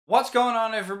What's going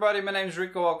on everybody, my name is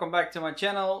Rico, welcome back to my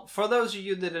channel. For those of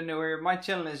you that are new here, my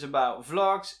channel is about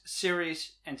vlogs,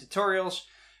 series and tutorials.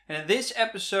 And in this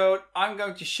episode I'm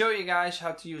going to show you guys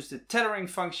how to use the tethering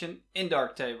function in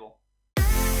Darktable.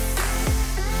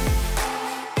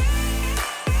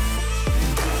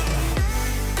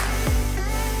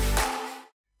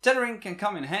 Tethering can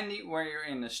come in handy where you're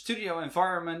in a studio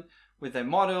environment with a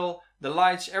model, the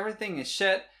lights, everything is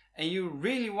set. And you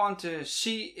really want to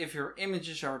see if your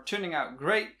images are turning out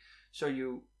great. So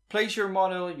you place your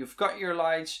model, you've got your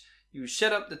lights, you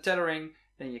set up the tethering,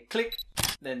 then you click,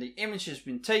 then the image has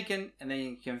been taken, and then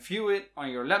you can view it on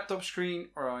your laptop screen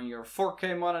or on your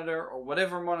 4K monitor or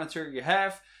whatever monitor you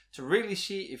have to really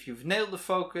see if you've nailed the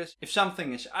focus, if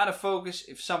something is out of focus,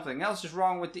 if something else is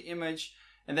wrong with the image,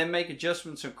 and then make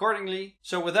adjustments accordingly.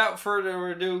 So without further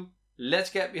ado, let's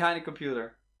get behind the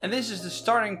computer. And this is the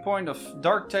starting point of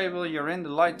Darktable. You're in the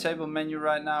light table menu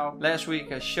right now. Last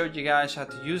week I showed you guys how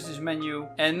to use this menu.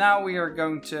 And now we are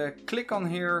going to click on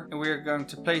here and we are going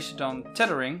to place it on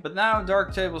tethering. But now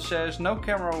Darktable says no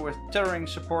camera with tethering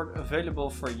support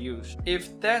available for use.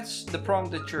 If that's the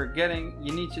prompt that you're getting,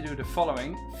 you need to do the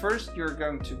following. First you're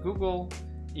going to Google.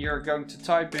 You're going to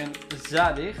type in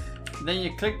Zadig. Then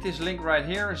you click this link right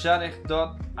here,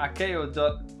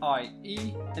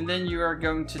 zadig.akeo.ie, and then you are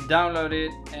going to download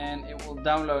it and it will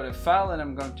download a file, and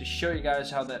I'm going to show you guys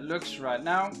how that looks right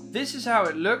now. This is how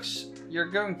it looks.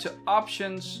 You're going to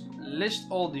options, list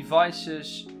all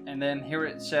devices, and then here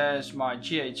it says my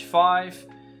GH5.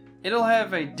 It'll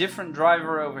have a different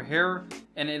driver over here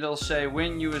and it'll say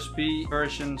Win USB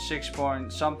version 6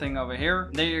 point something over here.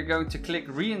 Then you're going to click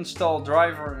reinstall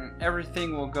driver and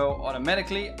everything will go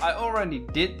automatically. I already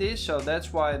did this, so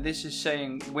that's why this is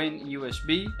saying Win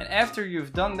USB. And after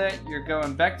you've done that, you're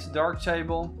going back to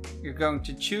Darktable. You're going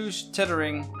to choose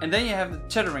tethering and then you have the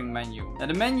tethering menu. Now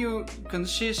the menu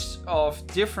consists of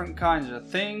different kinds of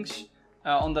things.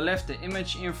 On the left, the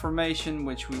image information,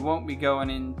 which we won't be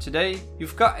going in today.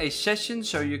 You've got a session,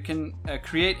 so you can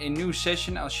create a new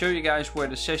session. I'll show you guys where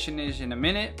the session is in a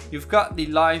minute. You've got the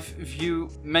live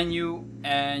view menu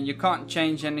and you can't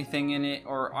change anything in it,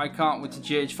 or I can't with the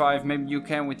GH5. Maybe you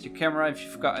can with your camera if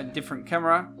you've got a different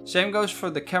camera. Same goes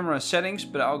for the camera settings,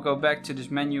 but I'll go back to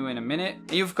this menu in a minute.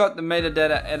 And you've got the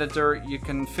metadata editor. You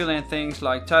can fill in things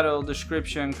like title,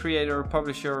 description, creator,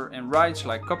 publisher, and rights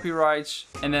like copyrights.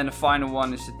 And then the final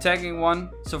one is the tagging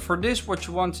one. So for this, what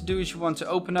you want to do is you want to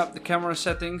open up the camera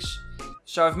settings.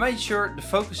 So I've made sure the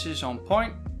focus is on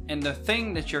point, and the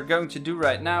thing that you're going to do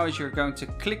right now is you're going to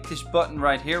click this button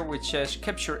right here which says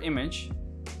capture image,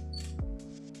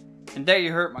 and there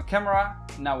you heard my camera.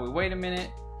 Now we wait a minute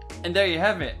and there you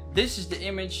have it. This is the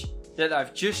image that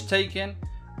I've just taken.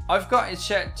 I've got it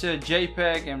set to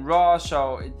JPEG and RAW,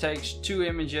 so it takes 2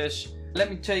 images. Let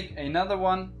me take another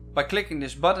one by clicking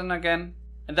this button again.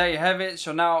 And there you have it.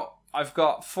 So now I've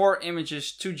got 4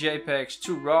 images, 2 JPEGs,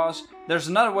 2 RAWs. There's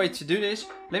another way to do this.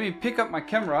 Let me pick up my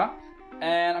camera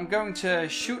and I'm going to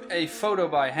shoot a photo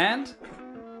by hand.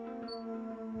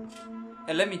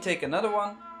 And let me take another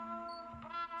one.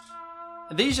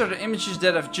 These are the images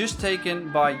that I've just taken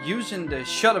by using the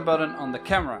shutter button on the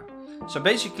camera. So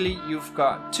basically you've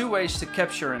got 2 ways to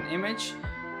capture an image.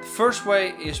 The first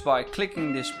way is by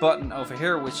clicking this button over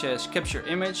here which says capture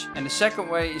image, and the second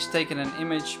way is taking an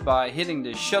image by hitting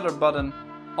the shutter button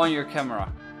on your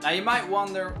camera. Now you might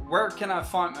wonder, where can I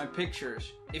find my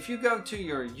pictures? If you go to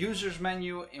your users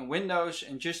menu in Windows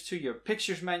and just to your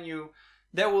pictures menu,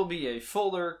 there will be a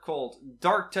folder called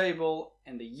Darktable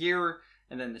and the year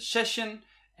and then the session.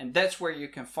 And that's where you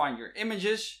can find your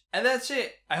images. And that's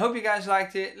it. I hope you guys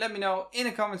liked it. Let me know in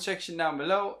the comment section down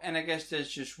below. And I guess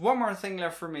there's just one more thing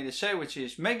left for me to say, which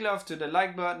is make love to the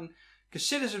like button.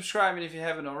 Consider subscribing if you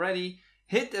haven't already.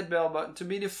 Hit that bell button to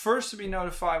be the first to be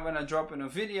notified when I drop a new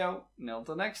video. And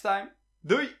until next time,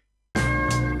 doei!